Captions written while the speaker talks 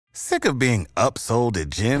Sick of being upsold at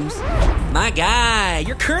gyms? My guy,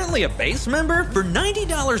 you're currently a base member? For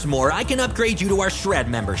 $90 more, I can upgrade you to our Shred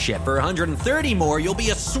membership. For $130 more, you'll be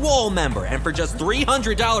a Swole member. And for just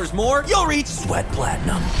 $300 more, you'll reach Sweat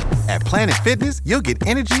Platinum. At Planet Fitness, you'll get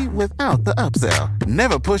energy without the upsell.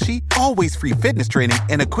 Never pushy, always free fitness training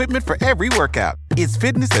and equipment for every workout. It's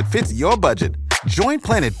fitness that fits your budget. Join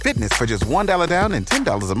Planet Fitness for just $1 down and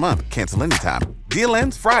 $10 a month. Cancel anytime. Deal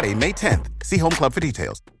ends Friday, May 10th. See Home Club for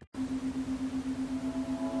details.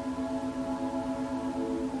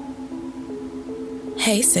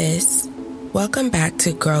 Hey sis, welcome back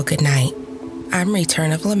to Girl Goodnight. I'm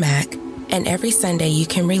Return of Lamac, and every Sunday you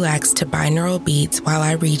can relax to binaural beats while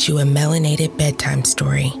I read you a melanated bedtime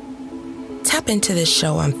story. Tap into the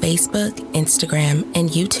show on Facebook, Instagram, and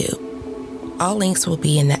YouTube. All links will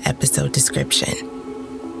be in the episode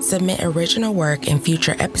description. Submit original work and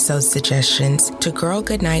future episode suggestions to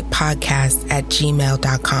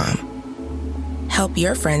girlgoodnightpodcast@gmail.com. Help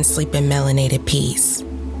your friends sleep in melanated peace.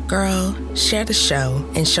 Girl, share the show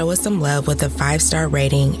and show us some love with a 5-star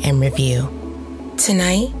rating and review.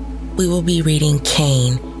 Tonight, we will be reading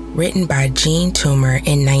Cain, written by Jean Toomer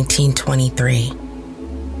in 1923.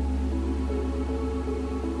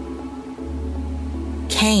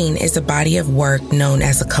 Cain is a body of work known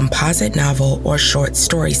as a composite novel or short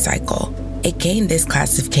story cycle. It gained this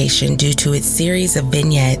classification due to its series of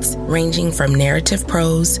vignettes ranging from narrative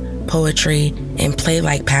prose, poetry, and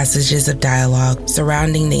play-like passages of dialogue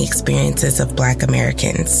surrounding the experiences of Black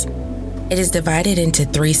Americans. It is divided into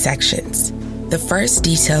 3 sections. The first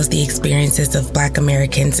details the experiences of Black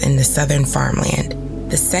Americans in the Southern farmland.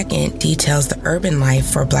 The second details the urban life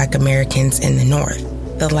for Black Americans in the North.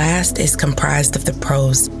 The last is comprised of the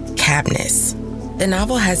prose Cabness. The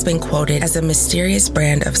novel has been quoted as a mysterious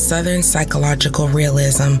brand of Southern psychological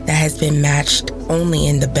realism that has been matched only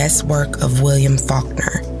in the best work of William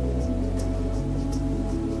Faulkner.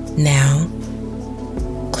 Now,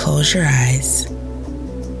 close your eyes,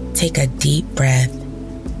 take a deep breath,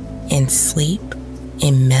 and sleep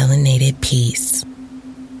in melanated peace.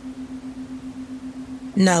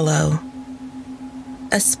 Nullo.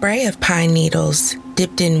 A spray of pine needles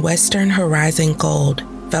dipped in western horizon gold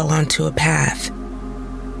fell onto a path.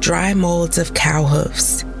 Dry molds of cow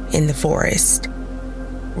hoofs in the forest.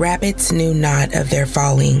 Rabbits knew not of their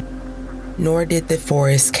falling, nor did the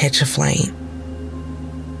forest catch a flame.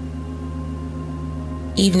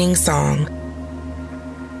 Evening Song.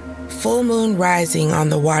 Full moon rising on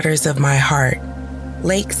the waters of my heart.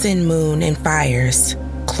 Lakes and moon and fires,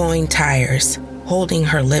 cloying tires, holding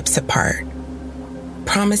her lips apart.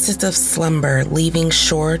 Promises of slumber leaving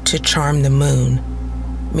shore to charm the moon.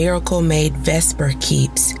 Miracle made vesper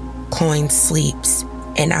keeps, cloying sleeps,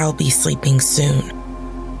 and I'll be sleeping soon.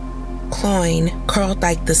 Cloying, curled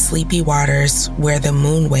like the sleepy waters where the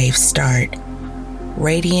moon waves start.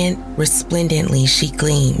 Radiant, resplendently she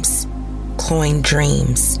gleams, cloying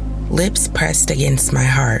dreams, lips pressed against my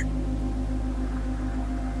heart.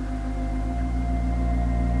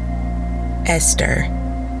 Esther,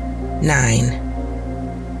 9.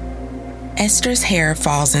 Esther's hair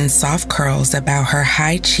falls in soft curls about her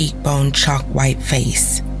high cheekbone chalk white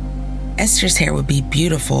face. Esther's hair would be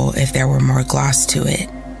beautiful if there were more gloss to it.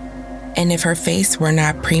 And if her face were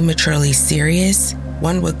not prematurely serious,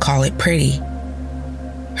 one would call it pretty.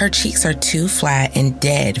 Her cheeks are too flat and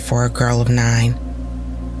dead for a girl of 9.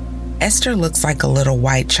 Esther looks like a little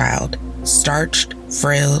white child, starched,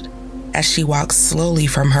 frilled, as she walks slowly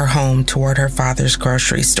from her home toward her father's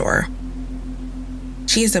grocery store.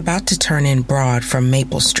 She is about to turn in Broad from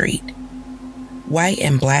Maple Street. White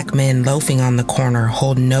and Black men loafing on the corner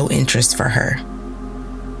hold no interest for her.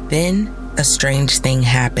 Then, a strange thing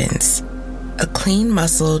happens. A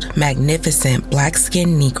clean-muscled, magnificent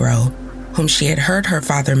black-skinned Negro, whom she had heard her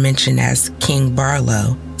father mention as King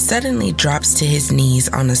Barlow, suddenly drops to his knees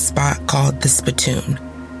on a spot called the Spittoon.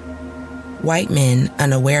 White men,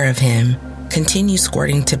 unaware of him, continue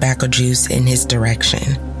squirting tobacco juice in his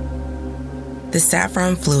direction. The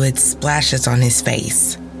saffron fluid splashes on his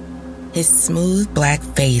face. His smooth black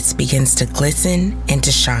face begins to glisten and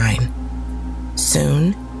to shine.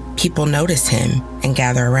 Soon, people notice him and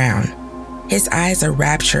gather around. His eyes are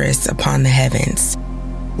rapturous upon the heavens.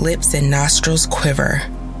 Lips and nostrils quiver.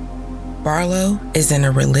 Barlow is in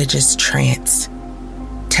a religious trance.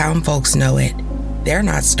 Town folks know it. They're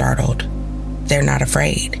not startled. They're not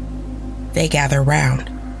afraid. They gather round.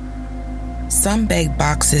 Some beg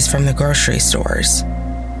boxes from the grocery stores.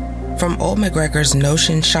 From old McGregor's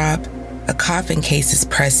notion shop, a coffin case is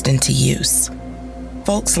pressed into use.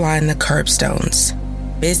 Folks line the curbstones.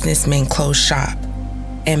 Businessmen close shop.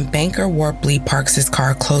 And banker Warpley parks his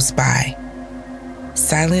car close by.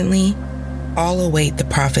 Silently, all await the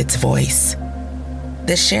prophet's voice.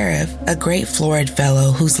 The sheriff, a great florid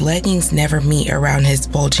fellow whose leggings never meet around his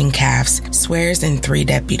bulging calves, swears in 3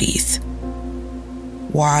 deputies.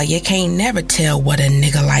 Why, you can't never tell what a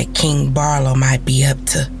nigga like King Barlow might be up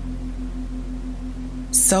to.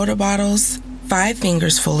 Soda bottles, 5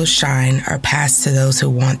 fingers full of shine, are passed to those who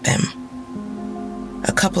want them.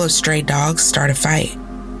 A couple of stray dogs start a fight.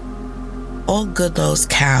 Old Goodlow's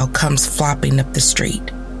cow comes flopping up the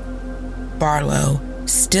street. Barlow,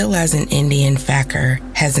 still as an Indian facker,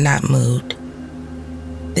 has not moved.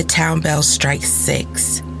 The town bell strikes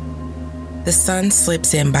 6. The sun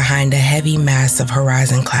slips in behind a heavy mass of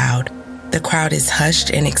horizon cloud. The crowd is hushed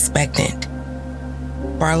and expectant.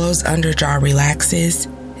 Barlow's underjaw relaxes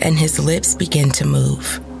and his lips begin to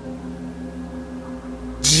move.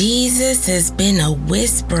 Jesus has been a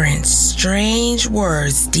whispering strange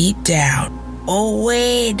words deep down, oh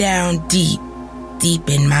way down deep, deep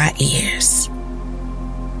in my ears.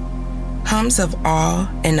 Hums of awe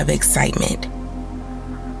and of excitement.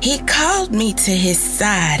 He called me to his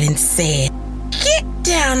side and said, "Get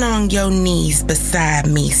down on your knees beside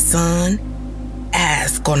me, son.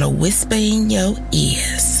 I's gonna whisper in your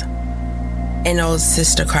ears." An old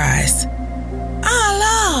sister cries, "Oh,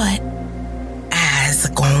 Lord." "I's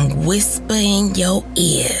gonna whisper in your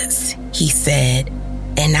ears," he said,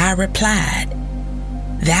 and I replied,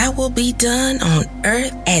 "Thy will be done on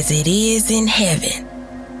earth as it is in heaven."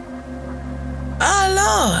 Oh,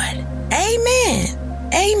 Lord. Amen.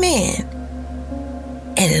 Amen.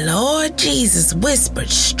 And Lord Jesus whispered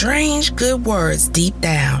strange good words deep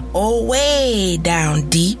down, oh, way down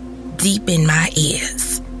deep, deep in my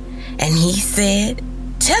ears. And he said,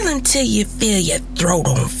 "Tell him till you feel your throat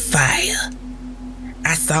on fire."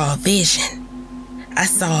 I saw a vision. I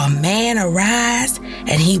saw a man arise,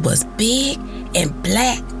 and he was big and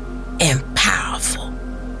black and powerful.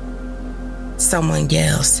 Someone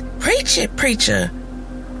yells, "Preach it, preacher,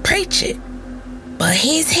 preach it." But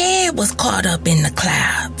his head was caught up in the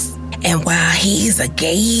clouds. And while he's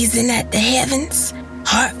a-gazing at the heavens,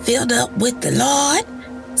 heart filled up with the Lord,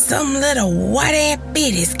 some little white-haired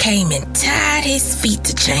biddies came and tied his feet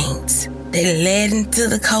to chains. They led him to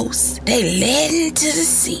the coast. They led him to the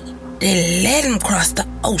sea. They led him across the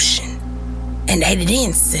ocean. And they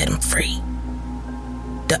didn't set him free.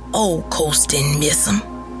 The old coast didn't miss him.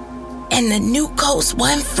 And the new coast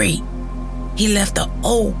wasn't free. He left the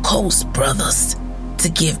old coast brothers to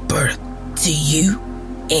give birth to you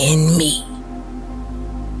and me.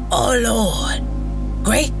 Oh Lord,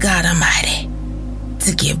 great God Almighty,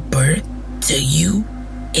 to give birth to you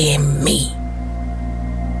and me.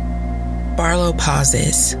 Barlow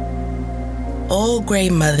pauses. Old gray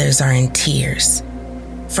mothers are in tears.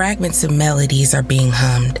 Fragments of melodies are being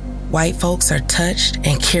hummed. White folks are touched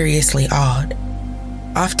and curiously awed.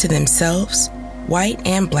 Off to themselves, white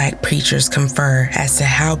and black preachers confer as to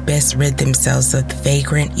how best rid themselves of the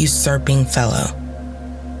vagrant, usurping fellow.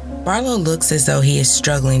 Barlow looks as though he is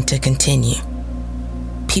struggling to continue.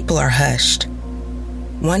 People are hushed.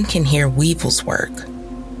 One can hear weevils work.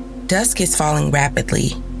 Dusk is falling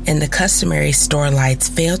rapidly, and the customary store lights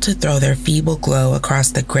fail to throw their feeble glow across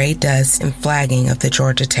the gray dust and flagging of the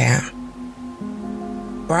Georgia town.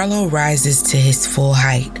 Barlow rises to his full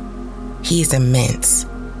height. He is immense.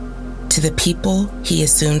 To the people, he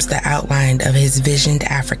assumes the outline of his visioned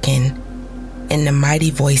African. In the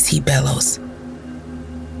mighty voice he bellows,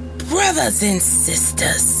 "Brothers and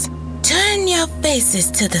sisters, turn your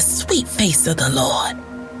faces to the sweet face of the Lord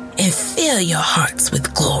and fill your hearts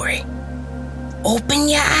with glory. Open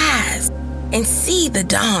your eyes and see the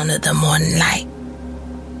dawn of the morning light.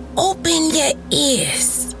 Open your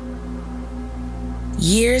ears."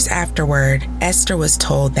 Years afterward, Esther was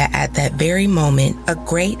told that at that very moment, a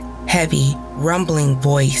great, heavy, rumbling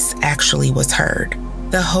voice actually was heard.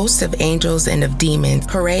 The host of angels and of demons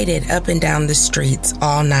paraded up and down the streets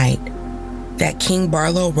all night. That King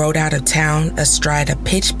Barlow rode out of town astride a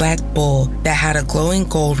pitch-black bull that had a glowing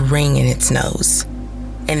gold ring in its nose.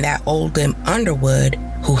 And that old limp Underwood,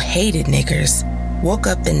 who hated niggers, woke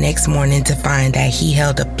up the next morning to find that he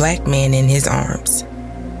held a black man in his arms.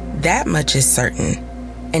 That much is certain.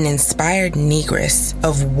 An inspired negress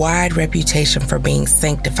of wide reputation for being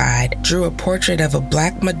sanctified drew a portrait of a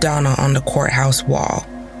black Madonna on the courthouse wall.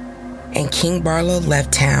 And King Barlow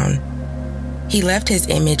left town. He left his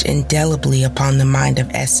image indelibly upon the mind of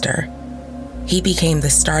Esther. He became the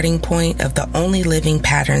starting point of the only living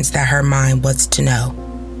patterns that her mind was to know.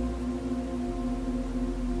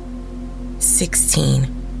 16.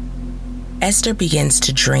 Esther begins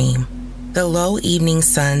to dream. The low evening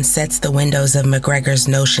sun sets the windows of McGregor's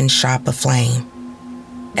notion shop aflame.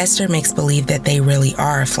 Esther makes believe that they really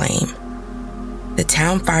are aflame. The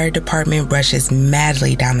town fire department rushes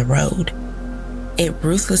madly down the road. It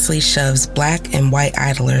ruthlessly shoves black and white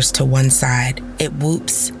idlers to one side. It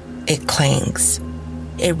whoops, it clangs.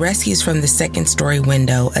 It rescues from the second-story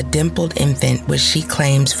window a dimpled infant which she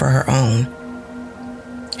claims for her own.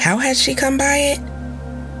 How had she come by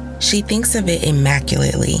it? She thinks of it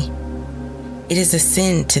immaculately. It is a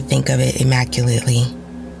sin to think of it immaculately.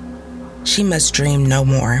 She must dream no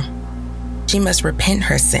more. She must repent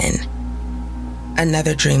her sin.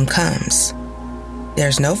 Another dream comes.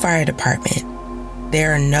 There's no fire department.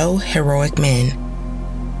 There are no heroic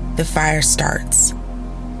men. The fire starts.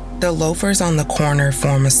 The loafers on the corner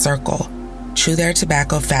form a circle, chew their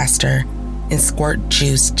tobacco faster, and squirt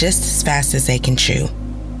juice just as fast as they can chew.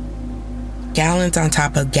 Gallons on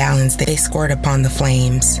top of gallons they squirt upon the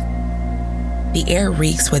flames. The air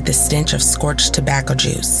reeks with the stench of scorched tobacco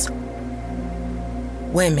juice.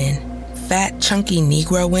 Women, fat, chunky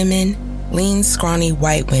Negro women, lean, scrawny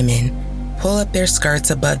white women, pull up their skirts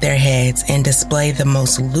above their heads and display the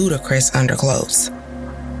most ludicrous underclothes.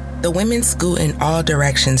 The women scoot in all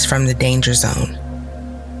directions from the danger zone.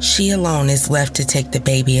 She alone is left to take the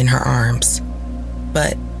baby in her arms.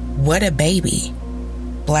 But what a baby.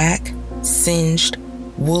 Black, singed,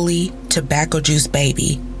 woolly, tobacco juice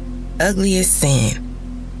baby. Ugly as sin.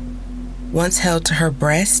 Once held to her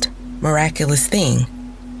breast, miraculous thing.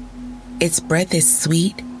 Its breath is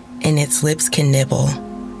sweet and its lips can nibble.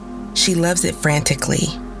 She loves it frantically.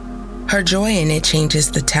 Her joy in it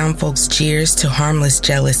changes the townfolk's jeers to harmless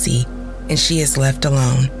jealousy, and she is left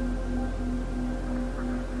alone.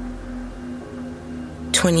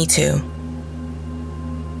 22.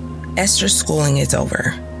 Esther's schooling is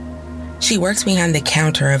over. She works behind the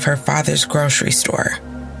counter of her father's grocery store.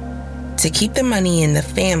 To keep the money in the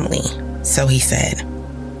family, so he said.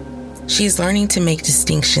 She is learning to make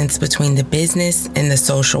distinctions between the business and the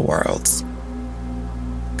social worlds.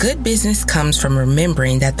 Good business comes from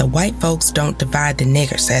remembering that the white folks don't divide the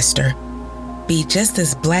niggers, Esther. Be just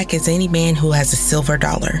as black as any man who has a silver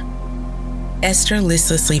dollar. Esther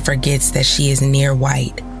listlessly forgets that she is near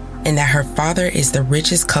white and that her father is the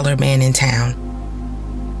richest colored man in town.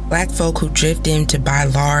 Black folk who drift in to buy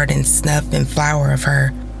lard and snuff and flour of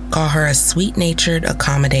her call her a sweet-natured,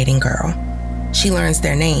 accommodating girl. She learns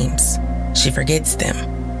their names. She forgets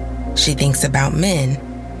them. She thinks about men.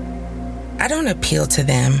 I don't appeal to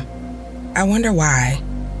them. I wonder why.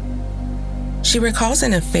 She recalls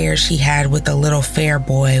an affair she had with a little fair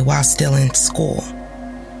boy while still in school.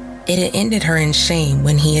 It had ended her in shame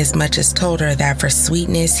when he as much as told her that for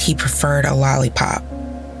sweetness he preferred a lollipop.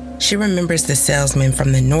 She remembers the salesman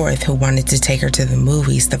from the north who wanted to take her to the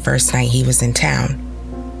movies the first night he was in town.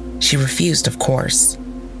 She refused, of course,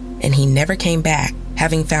 and he never came back,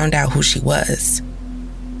 having found out who she was.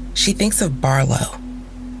 She thinks of Barlow.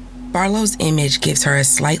 Barlow's image gives her a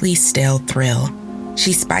slightly stale thrill.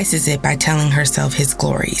 She spices it by telling herself his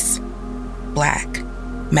glories. Black,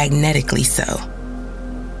 magnetically so.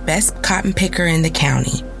 Best cotton picker in the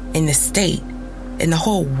county, in the state, in the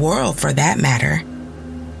whole world for that matter.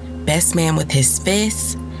 Best man with his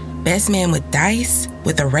fists, best man with dice,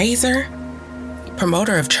 with a razor.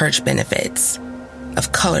 Promoter of church benefits,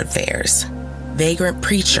 of colored fairs, vagrant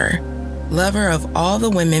preacher, lover of all the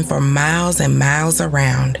women for miles and miles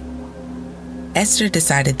around. Esther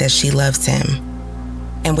decided that she loves him,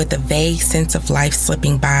 and with a vague sense of life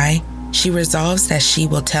slipping by, she resolves that she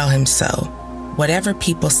will tell him so, whatever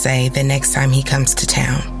people say the next time he comes to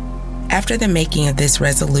town. After the making of this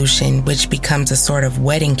resolution, which becomes a sort of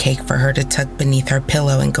wedding cake for her to tuck beneath her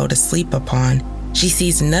pillow and go to sleep upon, she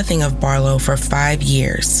sees nothing of Barlow for 5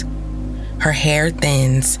 years. Her hair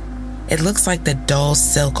thins. It looks like the dull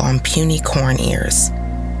silk on puny corn ears.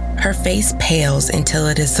 Her face pales until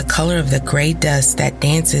it is the color of the gray dust that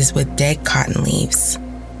dances with dead cotton leaves.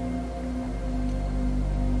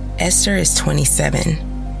 Esther is 27.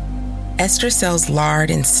 Esther sells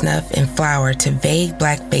lard and snuff and flour to vague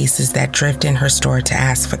black faces that drift in her store to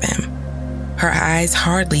ask for them. Her eyes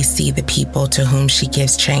hardly see the people to whom she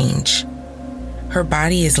gives change. Her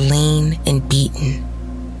body is lean and beaten.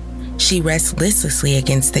 She rests listlessly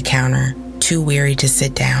against the counter, too weary to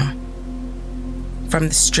sit down. From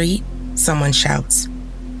the street, someone shouts,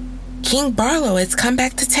 "King Barlow has come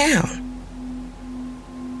back to town."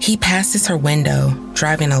 He passes her window,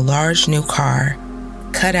 driving a large new car,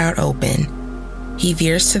 cut out open. He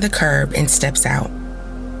veers to the curb and steps out.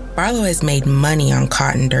 Barlow has made money on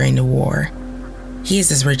cotton during the war. He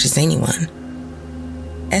is as rich as anyone.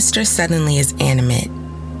 Esther suddenly is animate.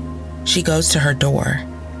 She goes to her door.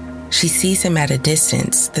 She sees him at a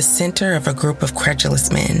distance, the center of a group of credulous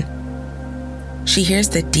men. She hears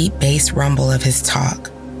the deep bass rumble of his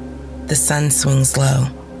talk. The sun swings low.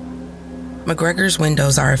 McGregor's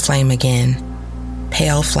windows are aflame again.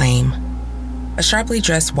 Pale flame. A sharply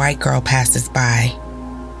dressed white girl passes by.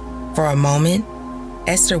 For a moment,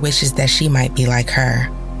 Esther wishes that she might be like her.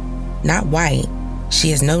 Not white, she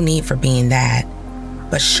has no need for being that,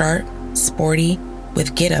 but sharp, sporty,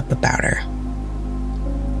 with get-up about her.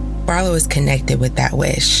 Barlow is connected with that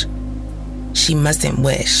wish. She mustn't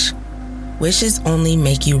wish. Wishes only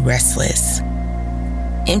make you restless.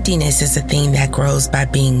 Emptiness is a thing that grows by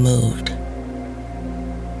being moved.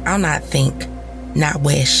 I'll not think, not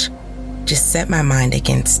wish, just set my mind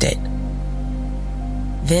against it.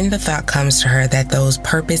 Then the thought comes to her that those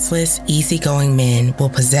purposeless, easygoing men will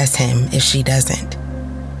possess him if she doesn't.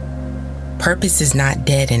 Purpose is not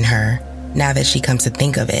dead in her, now that she comes to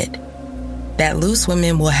think of it. That loose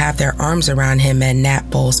women will have their arms around him at Nat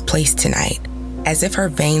Bowles' place tonight, as if her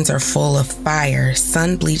veins are full of fire,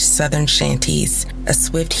 sun-bleached southern shanties, a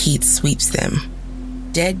swift heat sweeps them.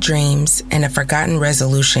 Dead dreams and a forgotten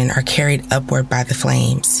resolution are carried upward by the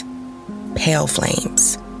flames. Pale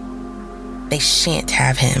flames. They shan't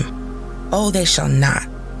have him. Oh, they shall not.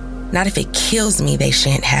 Not if it kills me, they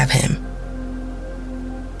shan't have him.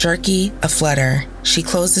 Jerky, aflutter, she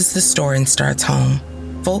closes the store and starts home.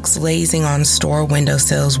 Folks lazing on store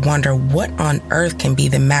windowsills wonder what on earth can be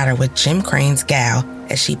the matter with Jim Crane's gal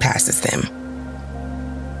as she passes them.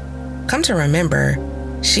 Come to remember,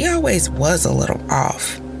 she always was a little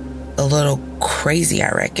off. A little crazy,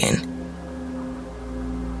 I reckon.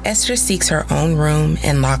 Esther seeks her own room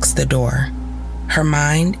and locks the door. Her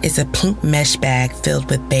mind is a pink mesh bag filled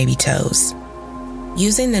with baby toes.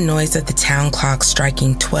 Using the noise of the town clock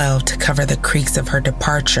striking 12 to cover the creaks of her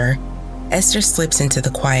departure, Esther slips into the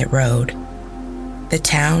quiet road. The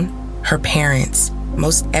town, her parents,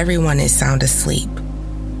 most everyone is sound asleep.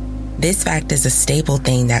 This fact is a stable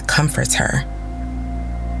thing that comforts her.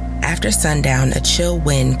 After sundown, a chill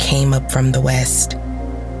wind came up from the west.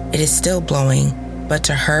 It is still blowing, but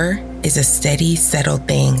to her is a steady, settled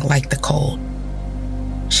thing like the cold.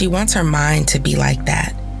 She wants her mind to be like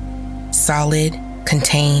that, solid,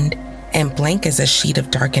 contained, and blank as a sheet of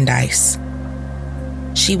darkened ice.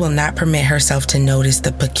 She will not permit herself to notice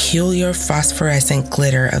the peculiar phosphorescent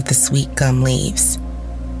glitter of the sweet gum leaves.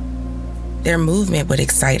 Their movement would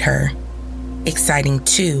excite her, exciting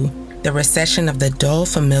too the recession of the dull,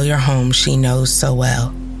 familiar home she knows so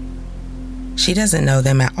well. She doesn't know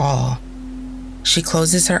them at all. She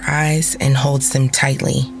closes her eyes and holds them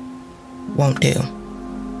tightly. Won't do.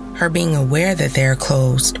 Her being aware that they are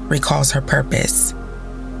closed recalls her purpose.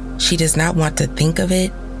 She does not want to think of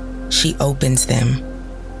it. She opens them.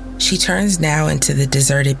 She turns now into the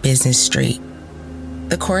deserted business street.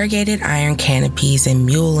 The corrugated iron canopies and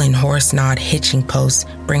mule and horse-gnawed hitching posts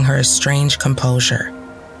bring her a strange composure.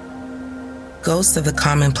 Ghosts of the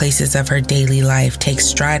commonplaces of her daily life take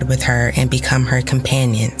stride with her and become her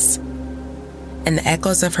companions. And the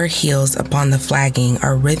echoes of her heels upon the flagging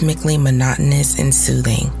are rhythmically monotonous and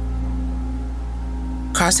soothing.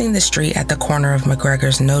 Crossing the street at the corner of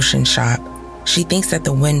McGregor's notion shop, she thinks that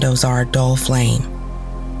the windows are a dull flame.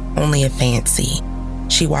 Only a fancy.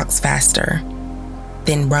 She walks faster,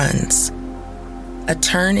 then runs. A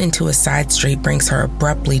turn into a side street brings her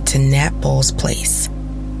abruptly to Nat Bowles' place.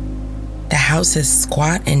 The house is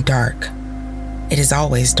squat and dark. It is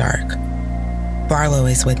always dark. Barlow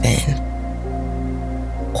is within.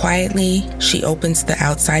 Quietly, she opens the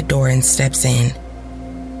outside door and steps in.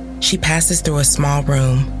 She passes through a small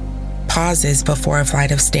room, pauses before a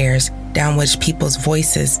flight of stairs down which people's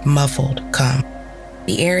voices, muffled, come.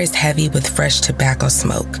 The air is heavy with fresh tobacco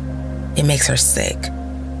smoke. It makes her sick.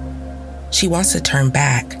 She wants to turn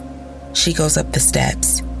back. She goes up the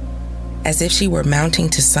steps. As if she were mounting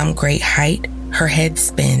to some great height, her head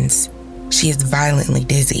spins. She is violently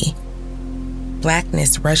dizzy.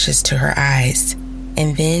 Blackness rushes to her eyes,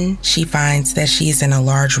 and then she finds that she is in a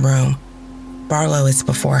large room. Barlow is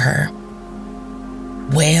before her.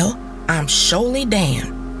 Well, I'm surely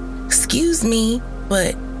damned. Excuse me,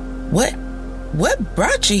 but what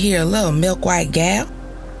brought you here, little milk-white gal?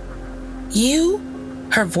 You?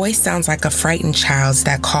 Her voice sounds like a frightened child's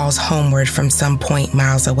that calls homeward from some point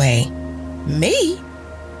miles away. Me?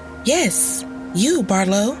 Yes, you,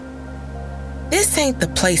 Barlow. This ain't the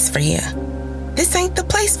place for you. This ain't the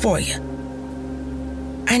place for you.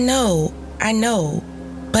 I know,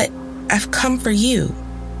 but I've come for you.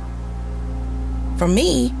 For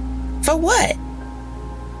me? For what?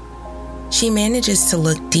 She manages to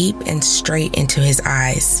look deep and straight into his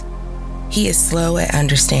eyes. He is slow at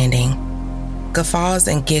understanding. Guffaws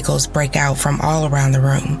and giggles break out from all around the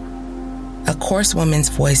room. A coarse woman's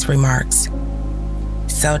voice remarks,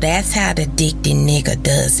 So that's how the addicted nigga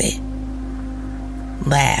does it.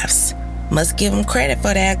 Laughs. Must give him credit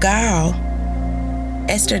for that gall.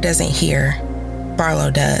 Esther doesn't hear.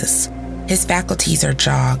 Barlow does. His faculties are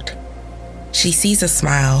jogged. She sees a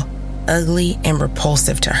smile, ugly and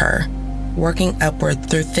repulsive to her, working upward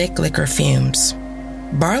through thick liquor fumes.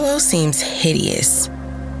 Barlow seems hideous.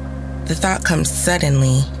 The thought comes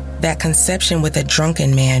suddenly that conception with a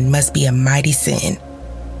drunken man must be a mighty sin.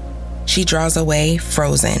 She draws away,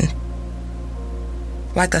 frozen.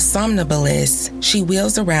 Like a somnambulist, she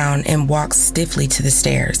wheels around and walks stiffly to the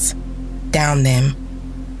stairs. Down them.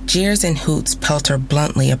 Jeers and hoots pelt her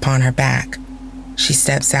bluntly upon her back. She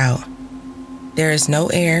steps out. There is no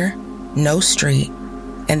air, no street,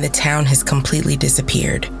 and the town has completely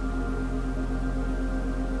disappeared.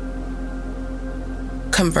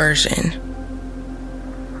 Conversion.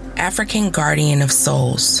 African guardian of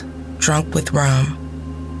souls, drunk with rum,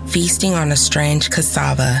 feasting on a strange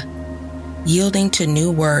cassava, yielding to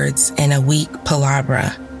new words and a weak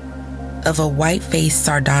palabra, of a white-faced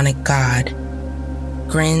sardonic god,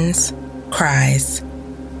 grins, cries,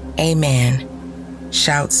 amen,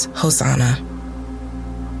 shouts Hosanna.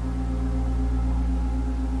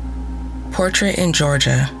 Portrait in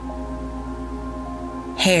Georgia.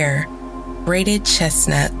 Hair, braided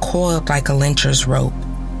chestnut coiled like a lyncher's rope.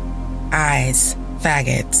 Eyes,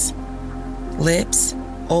 faggots. Lips,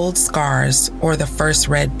 old scars or the first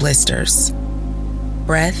red blisters.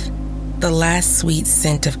 Breath, the last sweet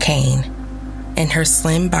scent of cane. And her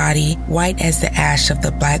slim body white as the ash of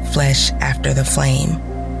the black flesh after the flame.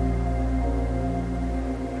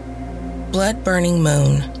 Blood-burning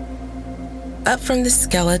moon. Up from the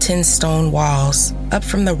skeleton stone walls, up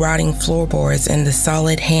from the rotting floorboards and the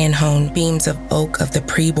solid hand-honed beams of oak of the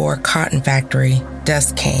pre-war cotton factory,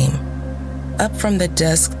 dusk came. Up from the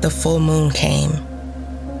dusk the full moon came.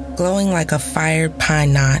 Glowing like a fired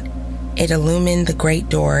pine knot, it illumined the great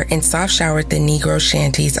door and soft-showered the Negro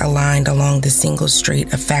shanties aligned along the single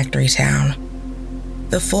street of Factory Town.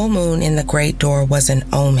 The full moon in the great door was an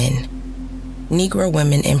omen. Negro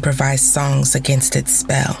women improvised songs against its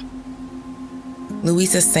spell.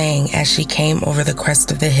 Louisa sang as she came over the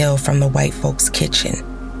crest of the hill from the white folks' kitchen.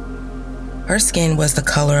 Her skin was the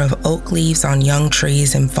color of oak leaves on young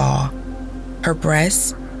trees in fall. Her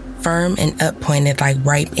breasts, firm and up-pointed like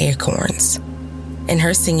ripe acorns. And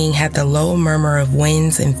her singing had the low murmur of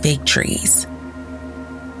winds and fig trees.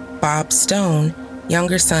 Bob Stone,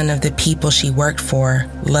 younger son of the people she worked for,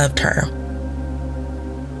 loved her.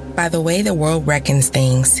 By the way the world reckons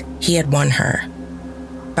things, he had won her.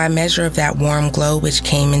 By measure of that warm glow which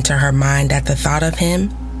came into her mind at the thought of him,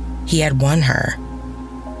 he had won her.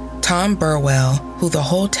 Tom Burwell, who the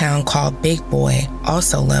whole town called Big Boy,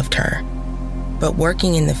 also loved her. But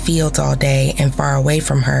working in the fields all day and far away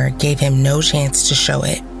from her gave him no chance to show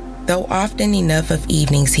it, though often enough of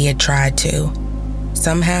evenings he had tried to.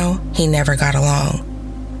 Somehow, he never got along.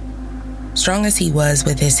 Strong as he was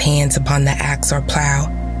with his hands upon the axe or plow,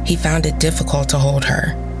 he found it difficult to hold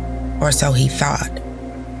her, or so he thought.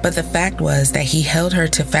 But the fact was that he held her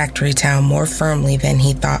to Factory Town more firmly than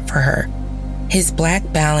he thought for her. His black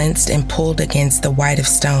balanced and pulled against the white of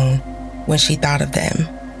stone when she thought of them.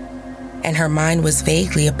 And her mind was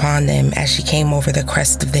vaguely upon them as she came over the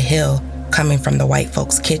crest of the hill coming from the white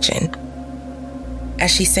folks' kitchen. As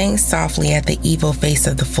she sang softly at the evil face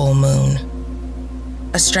of the full moon,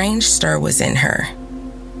 a strange stir was in her.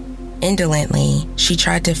 Indolently, she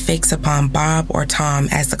tried to fix upon Bob or Tom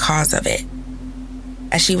as the cause of it.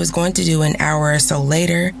 As she was going to do an hour or so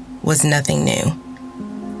later was nothing new.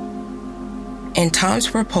 And Tom's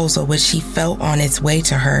proposal, which she felt on its way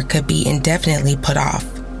to her, could be indefinitely put off.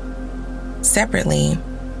 Separately,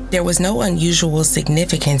 there was no unusual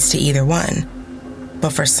significance to either one,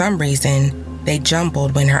 but for some reason, they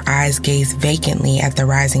jumbled when her eyes gazed vacantly at the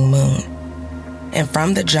rising moon. And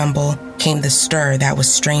from the jumble came the stir that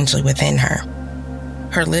was strangely within her.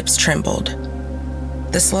 Her lips trembled.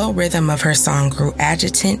 The slow rhythm of her song grew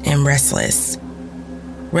agitant and restless.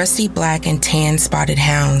 Rusty black and tan spotted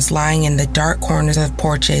hounds lying in the dark corners of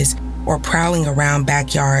porches or prowling around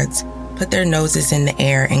backyards put their noses in the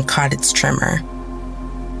air and caught its tremor.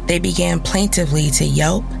 They began plaintively to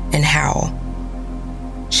yelp and howl.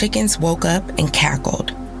 Chickens woke up and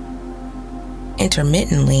cackled.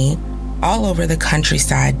 Intermittently, all over the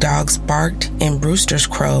countryside, dogs barked and roosters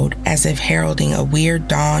crowed as if heralding a weird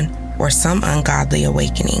dawn or some ungodly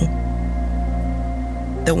awakening.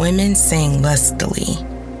 The women sang lustily.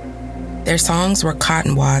 Their songs were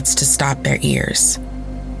cotton wads to stop their ears.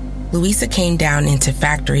 Louisa came down into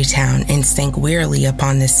Factory Town and sank wearily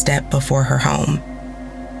upon the step before her home.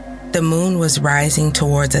 The moon was rising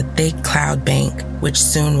towards a thick cloud bank, which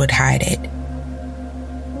soon would hide it.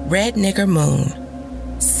 Red nigger moon,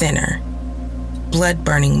 center.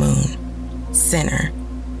 Blood-burning moon, center.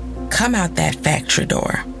 Come out that factory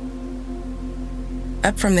door.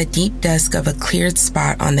 Up from the deep dusk of a cleared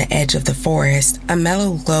spot on the edge of the forest, a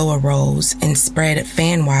mellow glow arose and spread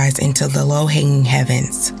fan-wise into the low-hanging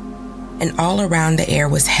heavens. And all around the air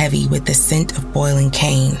was heavy with the scent of boiling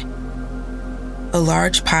cane. A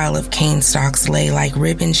large pile of cane stalks lay like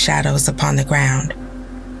ribbon shadows upon the ground.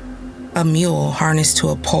 A mule harnessed to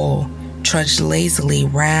a pole trudged lazily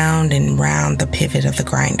round and round the pivot of the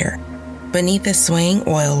grinder. Beneath a swaying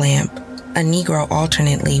oil lamp, a Negro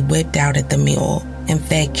alternately whipped out at the mule and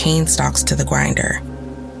fed cane stalks to the grinder.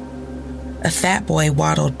 A fat boy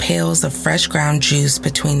waddled pails of fresh ground juice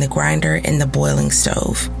between the grinder and the boiling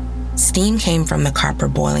stove. Steam came from the copper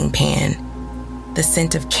boiling pan. The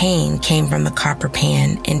scent of cane came from the copper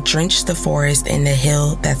pan and drenched the forest and the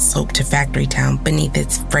hill that sloped to Factory Town beneath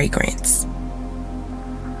its fragrance.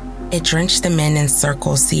 It drenched the men in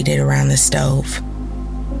circles seated around the stove.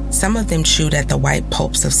 Some of them chewed at the white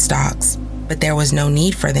pulps of stalks, but there was no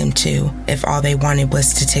need for them to if all they wanted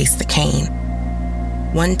was to taste the cane.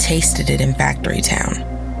 One tasted it in Factory Town.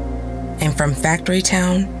 And from Factory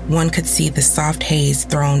Town, one could see the soft haze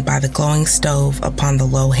thrown by the glowing stove upon the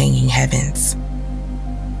low-hanging heavens.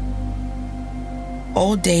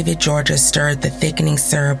 Old David Georgia stirred the thickening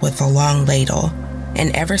syrup with a long ladle,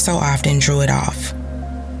 and ever so often drew it off.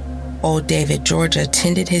 Old David Georgia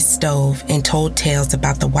tended his stove and told tales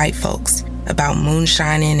about the white folks, about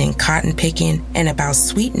moonshining and cotton picking, and about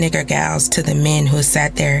sweet nigger gals to the men who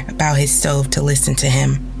sat there about his stove to listen to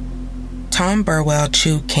him. Tom Burwell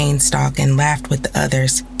chewed cane stalk and laughed with the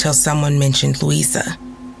others till someone mentioned Louisa.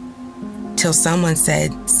 Till someone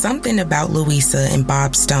said something about Louisa and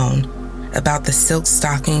Bob Stone, about the silk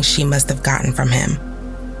stockings she must have gotten from him.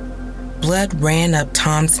 Blood ran up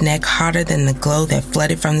Tom's neck hotter than the glow that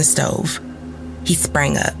flooded from the stove. He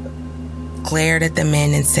sprang up, glared at the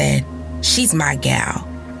men and said, "She's my gal."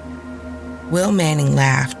 Will Manning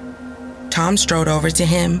laughed. Tom strode over to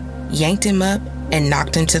him, yanked him up, and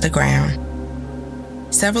knocked him to the ground.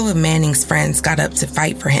 Several of Manning's friends got up to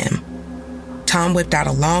fight for him. Tom whipped out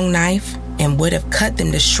a long knife and would have cut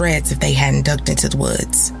them to shreds if they hadn't ducked into the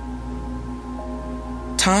woods.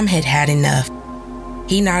 Tom had had enough.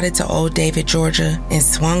 He nodded to old David Georgia and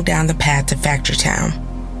swung down the path to Factory Town.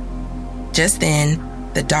 Just then,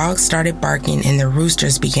 the dogs started barking and the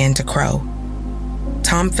roosters began to crow.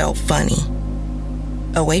 Tom felt funny.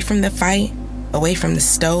 Away from the fight, away from the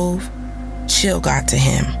stove, chill got to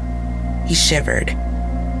him. He shivered.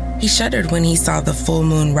 He shuddered when he saw the full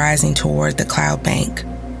moon rising toward the cloud bank.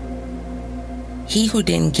 He who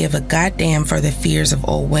didn't give a goddamn for the fears of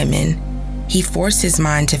old women, he forced his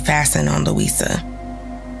mind to fasten on Louisa.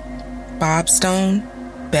 Bob Stone?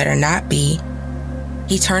 Better not be.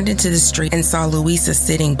 He turned into the street and saw Louisa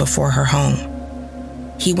sitting before her home.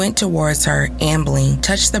 He went towards her, ambling,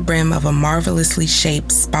 touched the brim of a marvelously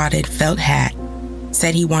shaped, spotted felt hat,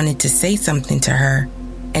 said he wanted to say something to her,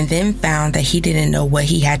 and then found that he didn't know what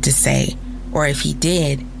he had to say, or if he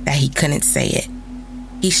did, that he couldn't say it.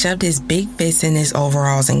 He shoved his big fist in his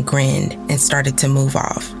overalls and grinned and started to move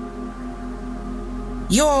off.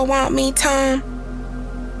 "You all want me, Tom?"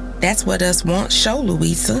 "That's what us want, show,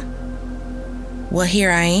 Louisa." "Well,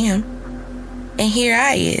 here I am. And here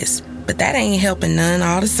I is, but that ain't helping none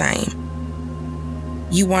all the same."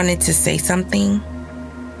 "You wanted to say something?"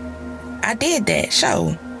 "I did that,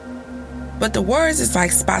 show. But the words is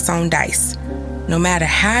like spots on dice. No matter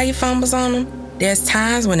how you fumbles on them, there's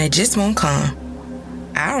times when it just won't come.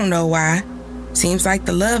 I don't know why. Seems like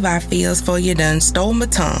the love I feels for you done stole my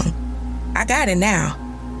tongue. I got it now.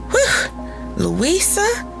 Whew, Louisa?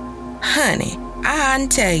 Honey, I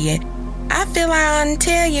oughtn't tell you. I feel I oughtn't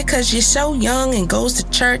tell you because you're so young and goes to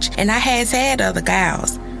church and I has had other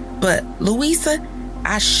gals. But, Louisa,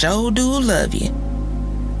 I sure do love you.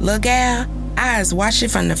 Look, gal, I has watched you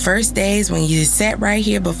from the first days when you sat right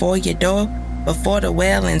here before your door, before the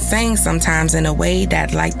well and sang sometimes in a way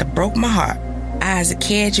that like to broke my heart. I has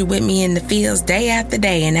carried you with me in the fields day after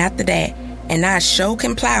day and after that, and I sure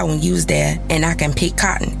can plow when you's there and I can pick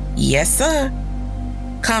cotton. Yes, sir.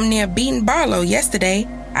 Come near beating Barlow yesterday.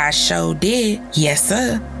 I sure did. Yes,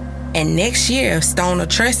 sir. And next year, if Stone will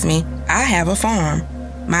trust me, I have a farm.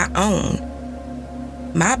 My own.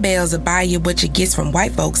 My bells will buy you what you gets from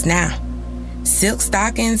white folks now. Silk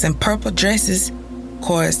stockings and purple dresses.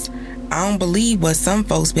 Course, I don't believe what some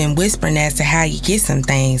folks been whispering as to how you get some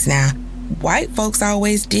things now. White folks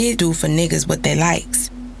always did do for niggas what they likes.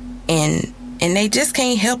 And they just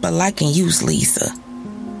can't help but liking you, Lisa.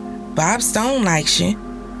 Bob Stone likes you.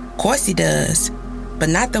 Course he does. But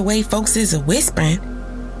not the way folks is a-whispering.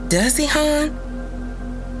 Does he, hon?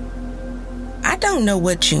 I don't know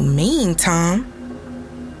what you mean, Tom.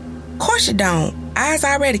 Course you don't. I's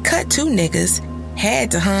already cut 2 niggas.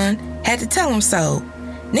 Had to, hon. Had to tell him so.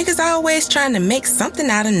 Niggas always trying to make something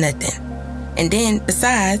out of nothing. And then,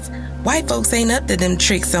 besides, white folks ain't up to them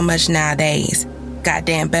tricks so much nowadays.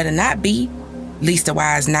 Goddamn better not be.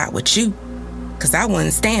 Leastwise not with you. 'Cause I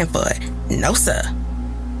wouldn't stand for it. No, sir.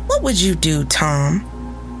 What would you do, Tom?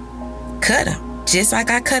 Cut him, just like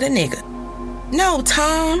I cut a nigga. No,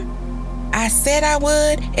 Tom. I said I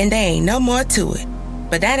would, and there ain't no more to it.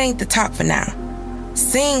 But that ain't the talk for now.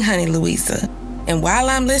 Sing, honey Louisa. And while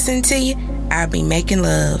I'm listening to you, I'll be making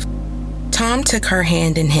love. Tom took her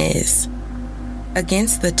hand in his.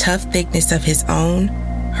 Against the tough thickness of his own,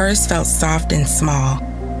 hers felt soft and small.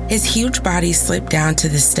 His huge body slipped down to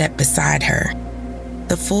the step beside her.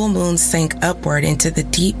 The full moon sank upward into the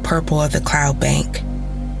deep purple of the cloud bank.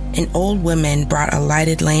 An old woman brought a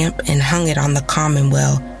lighted lamp and hung it on the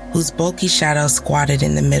commonweal, whose bulky shadow squatted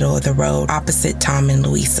in the middle of the road opposite Tom and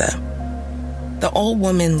Louisa. The old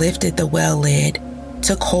woman lifted the well lid,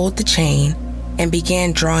 took hold the chain, and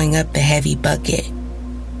began drawing up the heavy bucket.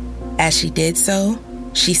 As she did so,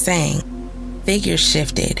 she sang. Figures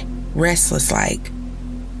shifted, restless-like,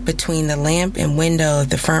 between the lamp and window of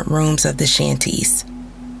the front rooms of the shanties.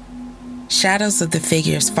 Shadows of the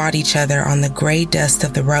figures fought each other on the gray dust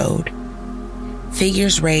of the road.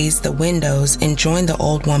 Figures raised the windows and joined the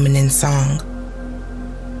old woman in song.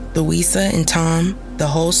 Louisa and Tom, the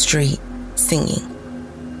whole street, singing.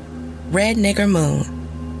 Red nigger moon,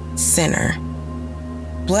 sinner.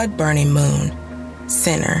 Blood-burning moon,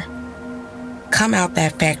 sinner. Come out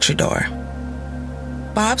that factory door.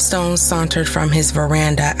 Bob Stone sauntered from his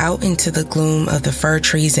veranda out into the gloom of the fir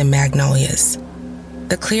trees and magnolias.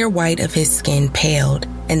 The clear white of his skin paled,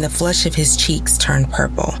 and the flush of his cheeks turned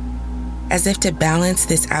purple. As if to balance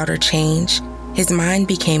this outer change, his mind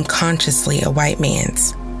became consciously a white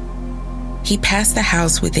man's. He passed the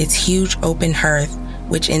house with its huge open hearth,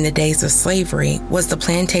 which in the days of slavery was the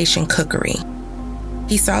plantation cookery.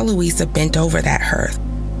 He saw Louisa bent over that hearth.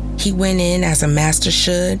 He went in as a master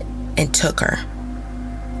should and took her.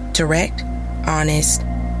 Direct, honest,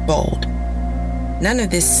 bold. None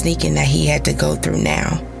of this sneaking that he had to go through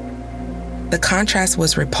now. The contrast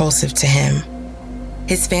was repulsive to him.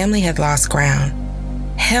 His family had lost ground.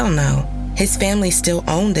 Hell no, his family still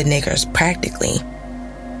owned the niggers, practically.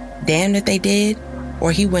 Damned if they did,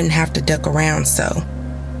 or he wouldn't have to duck around so.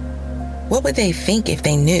 What would they think if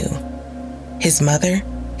they knew? His mother?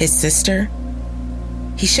 His sister?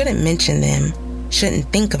 He shouldn't mention them,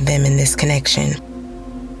 shouldn't think of them in this connection.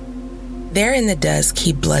 There in the dusk,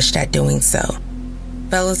 he blushed at doing so.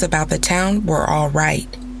 Fellas about the town were all right.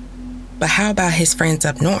 But how about his friends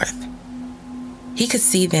up north? He could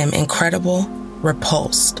see them incredible,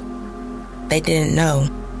 repulsed. They didn't know.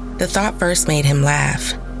 The thought first made him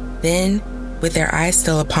laugh. Then, with their eyes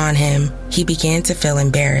still upon him, he began to feel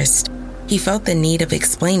embarrassed. He felt the need of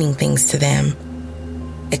explaining things to them.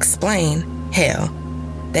 Explain? Hell,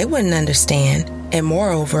 they wouldn't understand. And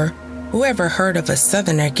moreover, whoever heard of a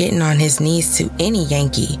Southerner getting on his knees to any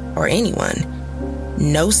Yankee or anyone?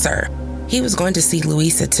 No, sir. He was going to see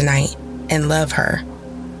Louisa tonight and love her.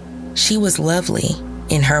 She was lovely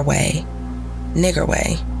in her way. Nigger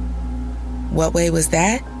way. What way was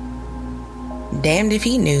that? Damned if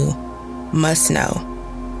he knew. Must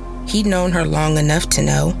know. He'd known her long enough to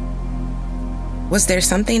know. Was there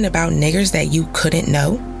something about niggers that you couldn't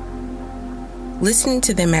know? Listening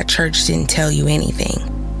to them at church didn't tell you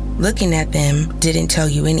anything. Looking at them didn't tell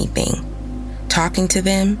you anything. Talking to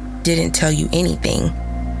them didn't tell you anything,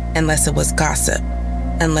 unless it was gossip,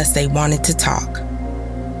 unless they wanted to talk.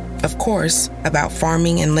 Of course, about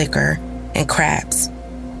farming and liquor and crabs,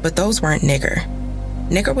 but those weren't nigger.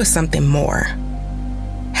 Nigger was something more.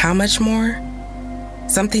 How much more?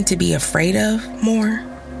 Something to be afraid of more?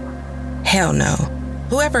 Hell no.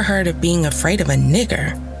 Whoever heard of being afraid of a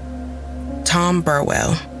nigger? Tom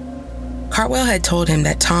Burwell. Cartwell had told him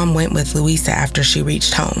that Tom went with Louisa after she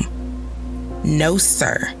reached home. No,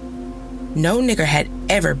 sir. No nigger had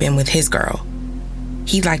ever been with his girl.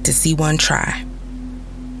 He'd like to see one try.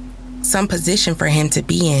 Some position for him to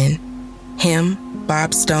be in. Him,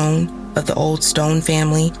 Bob Stone, of the old Stone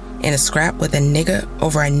family, in a scrap with a nigger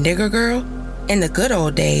over a nigger girl? In the good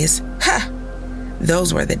old days,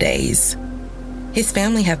 those were the days. His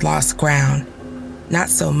family had lost ground. Not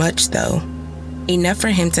so much, though. Enough for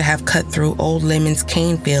him to have cut through old Lemon's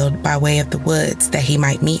cane field by way of the woods that he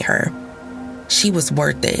might meet her. She was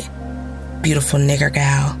worth it. Beautiful nigger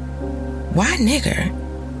gal. Why nigger?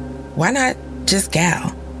 Why not just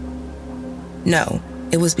gal? No,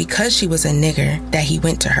 it was because she was a nigger that he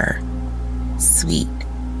went to her. Sweet.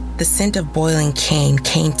 The scent of boiling cane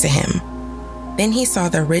came to him. Then he saw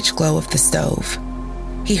the rich glow of the stove.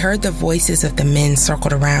 He heard the voices of the men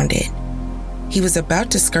circled around it. He was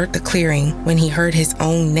about to skirt the clearing when he heard his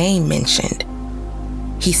own name mentioned.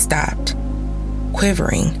 He stopped,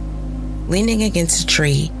 quivering. Leaning against a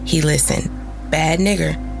tree, he listened. Bad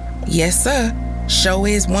nigger. Yes, sir. Sure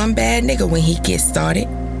is one bad nigga when he gets started.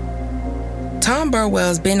 Tom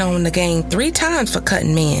Burwell's been on the gang 3 times for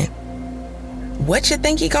cutting men. What you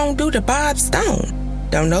think he gonna do to Bob Stone?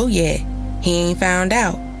 Don't know yet. He ain't found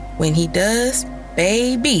out. When he does,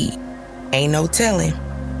 baby, ain't no telling.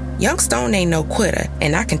 Young Stone ain't no quitter,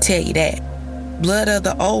 and I can tell you that. Blood of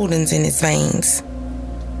the old uns in his veins.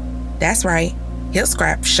 That's right, he'll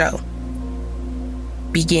scrap for sure.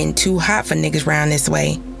 Be getting too hot for niggas round this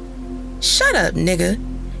way. Shut up, nigga.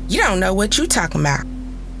 You don't know what you talking about.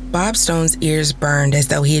 Bob Stone's ears burned as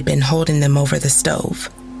though he had been holding them over the stove.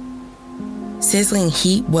 Sizzling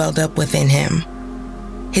heat welled up within him.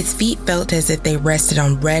 His feet felt as if they rested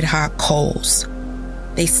on red-hot coals.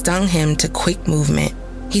 They stung him to quick movement.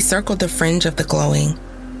 He circled the fringe of the glowing.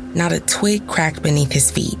 Not a twig cracked beneath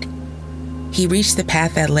his feet. He reached the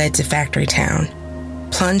path that led to Factory Town,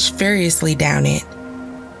 plunged furiously down it.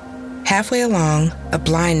 Halfway along, a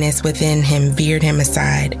blindness within him veered him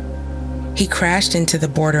aside. He crashed into the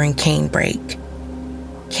bordering cane brake.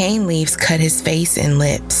 Cane leaves cut his face and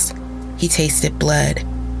lips. He tasted blood.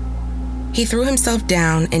 He threw himself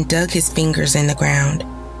down and dug his fingers in the ground.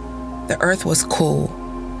 The earth was cool.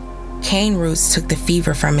 Cane roots took the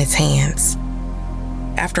fever from his hands.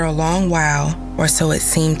 After a long while, or so it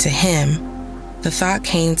seemed to him, the thought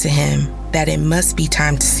came to him that it must be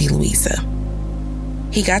time to see Louisa.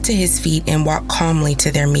 He got to his feet and walked calmly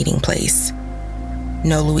to their meeting place.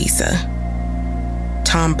 No Louisa.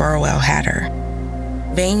 Tom Burwell had her.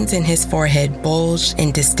 Veins in his forehead bulged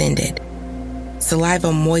and distended.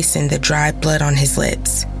 Saliva moistened the dry blood on his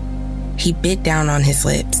lips. He bit down on his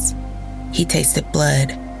lips. He tasted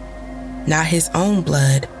blood. Not his own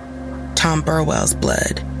blood, Tom Burwell's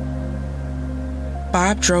blood.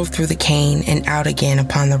 Bob drove through the cane and out again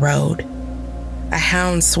upon the road. A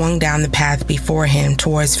hound swung down the path before him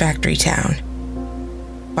towards Factory Town.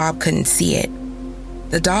 Bob couldn't see it.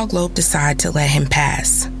 The dog loped aside to let him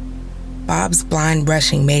pass. Bob's blind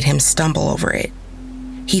rushing made him stumble over it.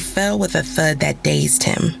 He fell with a thud that dazed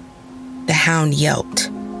him. The hound yelped.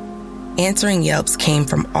 Answering yelps came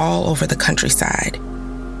from all over the countryside.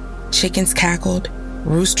 Chickens cackled,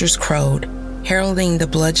 roosters crowed, heralding the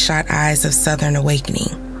bloodshot eyes of Southern awakening.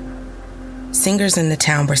 Singers in the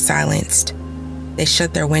town were silenced. They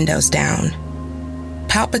shut their windows down.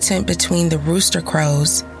 Palpitant between the rooster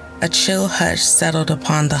crows, a chill hush settled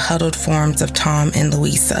upon the huddled forms of Tom and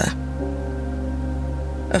Louisa.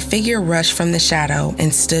 A figure rushed from the shadow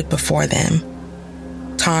and stood before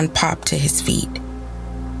them. Tom popped to his feet.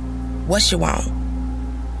 What you want?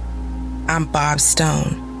 I'm Bob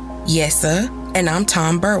Stone. Yes, sir, and I'm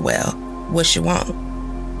Tom Burwell. What you want?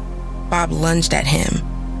 Bob lunged at him.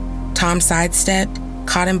 Tom sidestepped,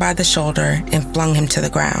 caught him by the shoulder, and flung him to the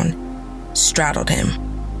ground. Straddled him.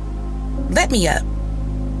 Let me up.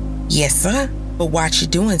 Yes, sir, but watch your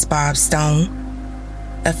doings, Bob Stone.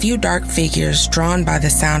 A few dark figures, drawn by the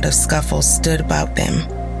sound of scuffles, stood about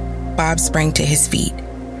them. Bob sprang to his feet.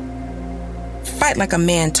 Fight like a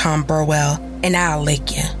man, Tom Burwell, and I'll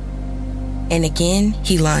lick you. And again,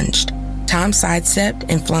 he lunged. Tom sidestepped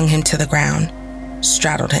and flung him to the ground.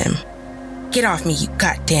 Straddled him. Get off me, you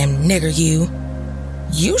goddamn nigger, you.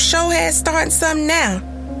 You sure had starting something now.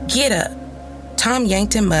 Get up. Tom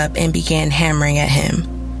yanked him up and began hammering at him.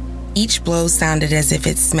 Each blow sounded as if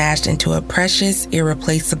it smashed into a precious,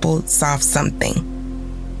 irreplaceable, soft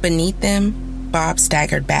something. Beneath them, Bob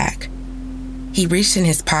staggered back. He reached in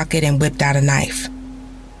his pocket and whipped out a knife.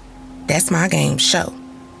 That's my game, show.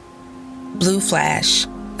 Blue flash.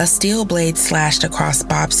 A steel blade slashed across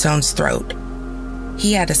Bob Stone's throat.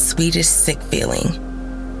 He had a sweetish, sick feeling.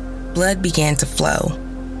 Blood began to flow.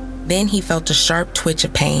 Then he felt a sharp twitch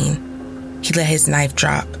of pain. He let his knife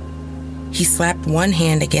drop. He slapped one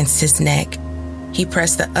hand against his neck. He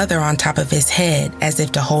pressed the other on top of his head as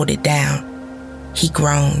if to hold it down. He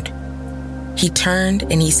groaned. He turned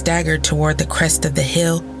and he staggered toward the crest of the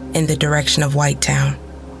hill in the direction of Whitetown.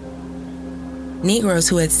 Negroes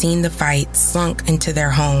who had seen the fight slunk into their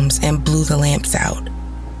homes and blew the lamps out.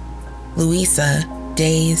 Louisa,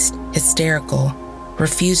 dazed, hysterical,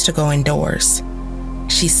 refused to go indoors.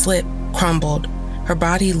 She slipped, crumbled, her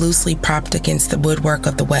body loosely propped against the woodwork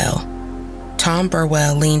of the well. Tom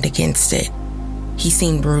Burwell leaned against it. He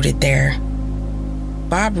seemed rooted there.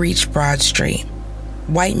 Bob reached Broad Street.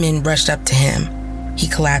 White men rushed up to him. He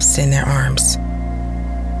collapsed in their arms.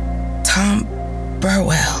 Tom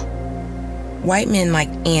Burwell. White men like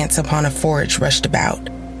ants upon a forge rushed about.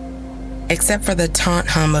 Except for the taunt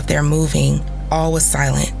hum of their moving, all was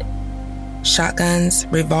silent. Shotguns,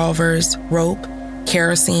 revolvers, rope,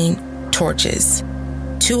 kerosene, torches.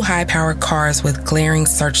 2 high-powered cars with glaring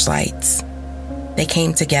searchlights. They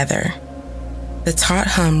came together. The taut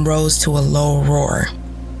hum rose to a low roar.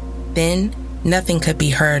 Then, nothing could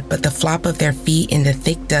be heard but the flop of their feet in the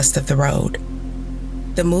thick dust of the road.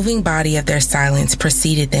 The moving body of their silence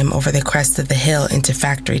preceded them over the crest of the hill into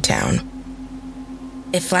Factory Town.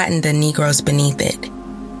 It flattened the Negroes beneath it.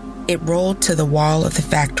 It rolled to the wall of the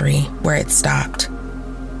factory where it stopped.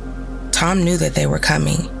 Tom knew that they were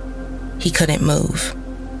coming. He couldn't move.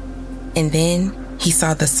 And then he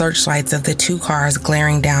saw the searchlights of the 2 cars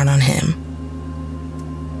glaring down on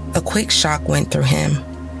him. A quick shock went through him.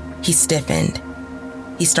 He stiffened.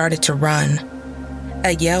 He started to run.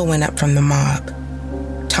 A yell went up from the mob.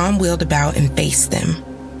 Tom wheeled about and faced them.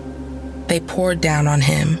 They poured down on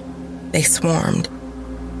him. They swarmed.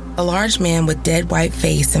 A large man with dead white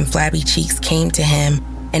face and flabby cheeks came to him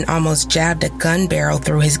and almost jabbed a gun barrel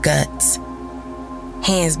through his guts.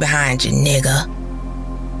 Hands behind you, nigga.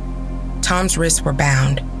 Tom's wrists were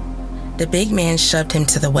bound. The big man shoved him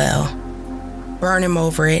to the well. Burn him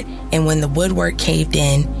over it, and when the woodwork caved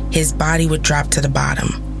in, his body would drop to the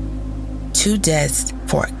bottom. 2 deaths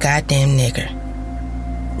for a goddamn nigger.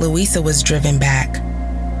 Louisa was driven back.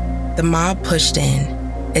 The mob pushed in.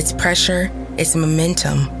 Its pressure, its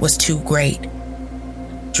momentum was too great.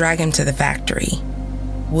 Drag him to the factory.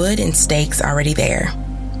 Wood and stakes already there.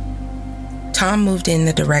 Tom moved in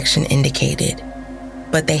the direction indicated,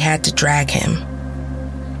 but they had to drag him.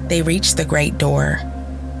 They reached the great door.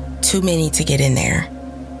 Too many to get in there.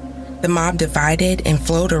 The mob divided and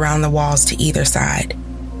flowed around the walls to either side.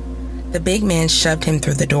 The big man shoved him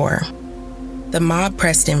through the door. The mob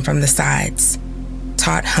pressed him from the sides,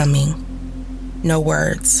 taut humming. No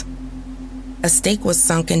words. A stake was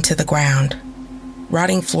sunk into the ground.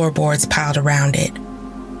 Rotting floorboards piled around it.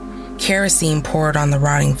 Kerosene poured on the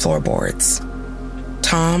rotting floorboards.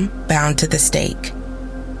 Tom bound to the stake.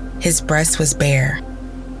 His breast was bare.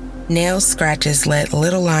 Nail scratches let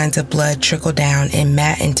little lines of blood trickle down and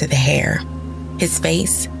mat into the hair. His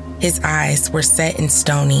face, his eyes were set and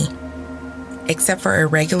stony. Except for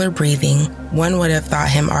irregular breathing, one would have thought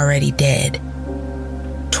him already dead.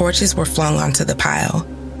 Torches were flung onto the pile.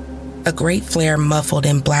 A great flare muffled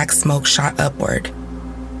in black smoke shot upward.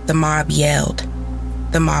 The mob yelled.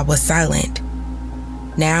 The mob was silent.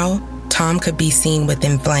 Now, Tom could be seen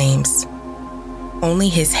within flames. Only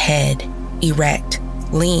his head, erect,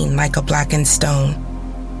 lean like a blackened stone.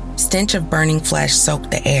 Stench of burning flesh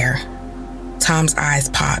soaked the air. Tom's eyes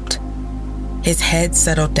popped. His head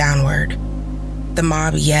settled downward. The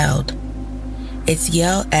mob yelled. Its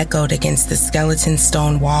yell echoed against the skeleton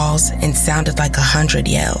stone walls and sounded like 100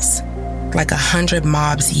 yells, like 100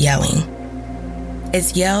 mobs yelling.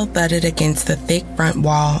 Its yell thudded against the thick front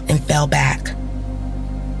wall and fell back.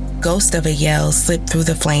 Ghost of a yell slipped through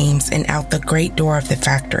the flames and out the great door of the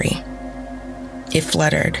factory. It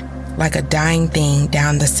fluttered like a dying thing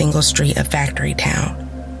down the single street of Factory Town.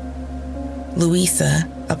 Louisa,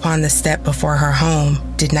 upon the step before her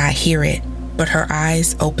home, did not hear it, but her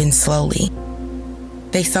eyes opened slowly.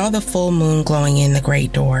 They saw the full moon glowing in the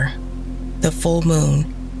great door. The full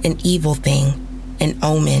moon, an evil thing, an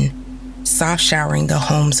omen, soft showering the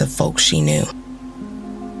homes of folks she knew.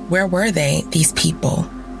 Where were they, these people?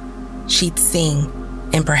 She'd sing,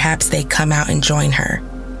 and perhaps they'd come out and join her.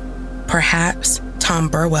 Perhaps Tom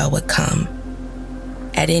Burwell would come.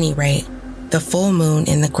 At any rate, the full moon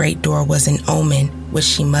in the great door was an omen which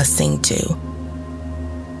she must sing to.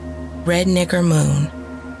 Red nigger moon,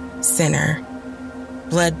 sinner,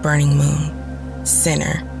 blood-burning moon,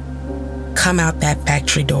 sinner, come out that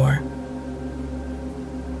factory door.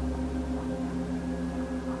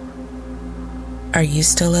 Are you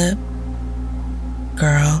still up?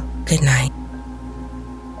 Girl, good night.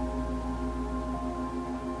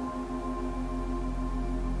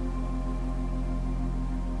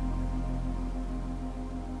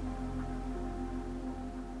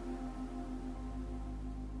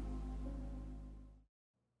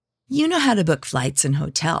 You know how to book flights and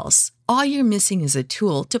hotels. All you're missing is a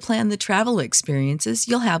tool to plan the travel experiences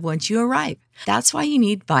you'll have once you arrive. That's why you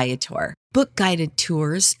need Viator. Book guided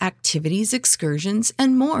tours, activities, excursions,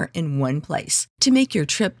 and more in one place to make your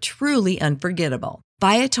trip truly unforgettable.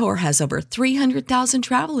 Viator has over 300,000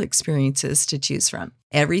 travel experiences to choose from.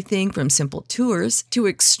 Everything from simple tours to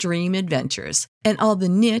extreme adventures and all the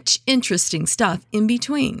niche, interesting stuff in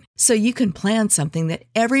between. So you can plan something that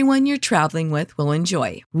everyone you're traveling with will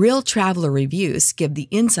enjoy. Real traveler reviews give the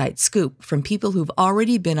inside scoop from people who've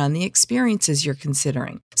already been on the experiences you're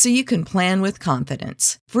considering. So you can plan with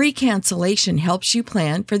confidence. Free cancellation helps you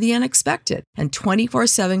plan for the unexpected. And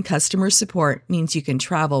 24/7 customer support means you can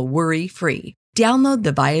travel worry-free. Download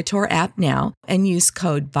the Viator app now and use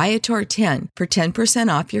code Viator10 for 10%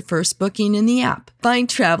 off your first booking in the app. Find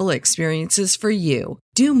travel experiences for you.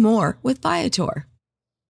 Do more with Viator.